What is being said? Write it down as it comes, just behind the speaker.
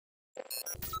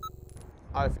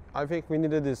I think we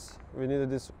needed this. We needed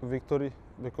this victory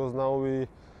because now we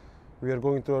are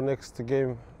going to our next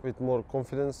game with more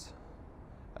confidence,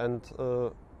 and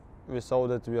we saw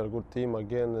that we are a good team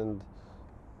again. And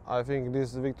I think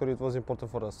this victory was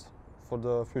important for us for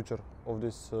the future of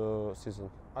this season.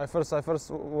 I first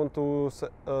want to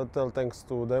tell thanks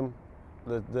to them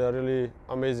that they are really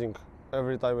amazing.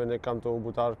 Every time when they come to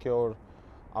Butarque or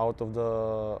out of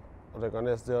the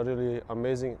Leganés, they are really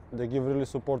amazing. They give really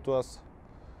support to us.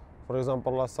 For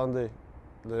example, last Sunday,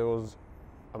 they was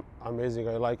amazing.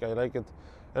 I like it,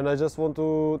 and I just want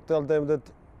to tell them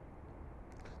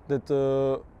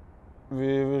that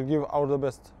we will give our the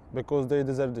best because they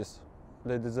deserve this.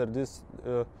 They deserve this.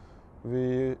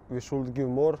 We should give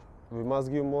more. We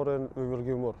must give more, and we will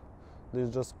give more. This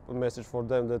is just a message for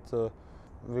them that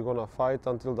we're gonna fight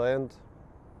until the end.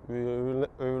 We will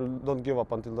don't give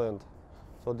up until the end.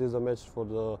 So this is a message for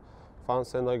the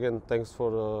fans, and again, thanks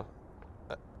for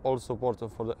all support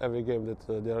for every game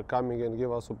that they are coming and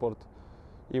give us support,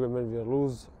 even when we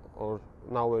lose or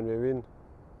now when we win.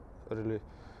 Really,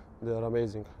 they are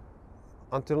amazing.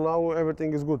 Until now,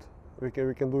 everything is good. We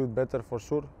can do it better for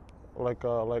sure, like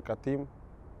a team.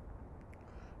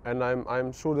 And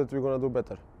I'm sure that we're gonna do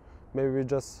better. Maybe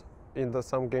just in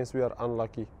some games we are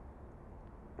unlucky.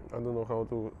 I don't know how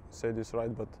to say this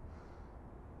right, but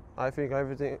I think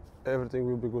everything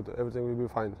will be good. Everything will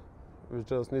be fine. We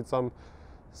just need some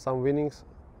winnings,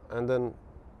 and then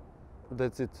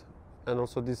that's it. And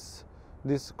also this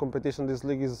competition, this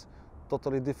league is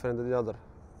totally different than the other.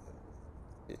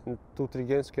 In 2-3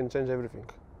 games can change everything.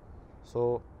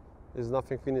 So it's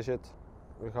nothing finished yet.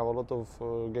 We have a lot of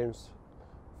games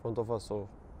in front of us, so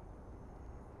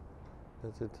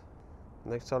that's it.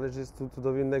 Next challenge is to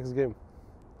win next game.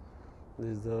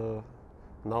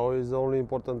 Now is the only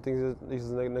important thing is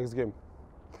the next game.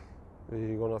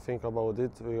 We're gonna think about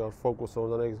it. We are focused on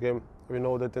the next game. We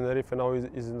know that Tenerife now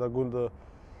is in a good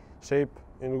shape,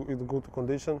 in good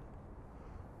condition.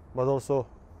 But also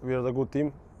we are a good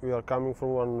team. We are coming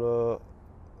from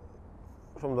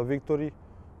the victory,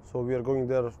 so we are going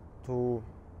there to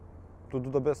do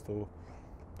the best, to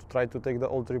try to take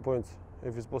all 3 points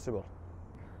if it's possible.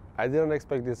 I didn't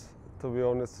expect this, to be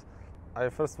honest. I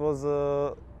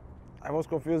was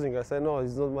confusing. I said no,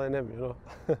 it's not my name, you know.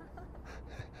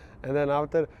 And then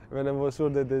after, when I was sure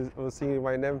that they were singing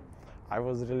my name, I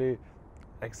was really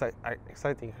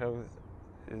exciting.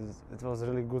 It was a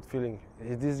really good feeling.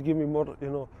 This gave me more, you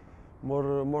know,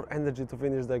 more energy to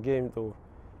finish the game too.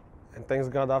 And thanks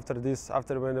God, after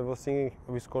when I was singing,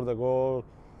 we scored a goal.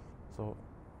 So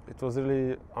it was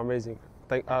really amazing.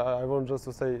 I want just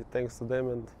to say thanks to them,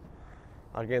 and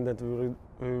again that we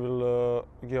will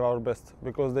give our best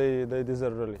because they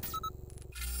deserve really.